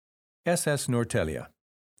SS Norrtelje.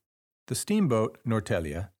 The steamboat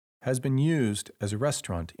Norrtelje has been used as a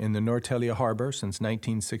restaurant in the Norrtälje harbor since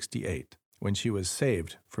 1968, when she was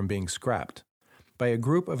saved from being scrapped by a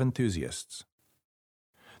group of enthusiasts.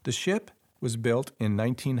 The ship was built in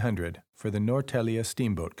 1900 for the Norrtälje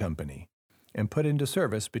Steamboat Company and put into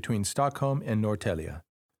service between Stockholm and Norrtälje.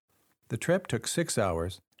 The trip took 6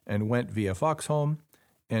 hours and went via Vaxholm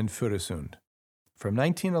and Furusund. From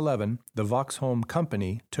 1911, the Vaxholm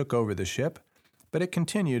Company took over the ship, but it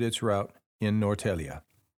continued its route in Norrtälje.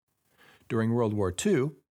 During World War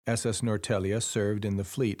II, SS Norrtelje served in the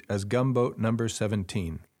fleet as gunboat number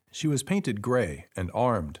 17. She was painted gray and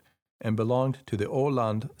armed and belonged to the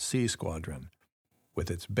Åland Sea Squadron,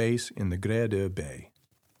 with its base in the Grädö Bay.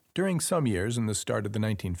 During some years in the start of the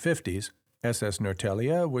 1950s, SS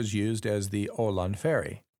Norrtelje was used as the Åland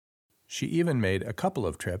ferry. She even made a couple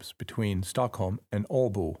of trips between Stockholm and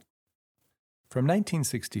Åbo. From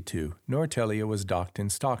 1962, Norrtälje was docked in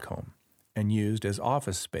Stockholm and used as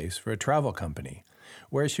office space for a travel company,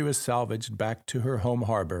 where she was salvaged back to her home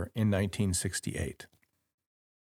harbor in 1968.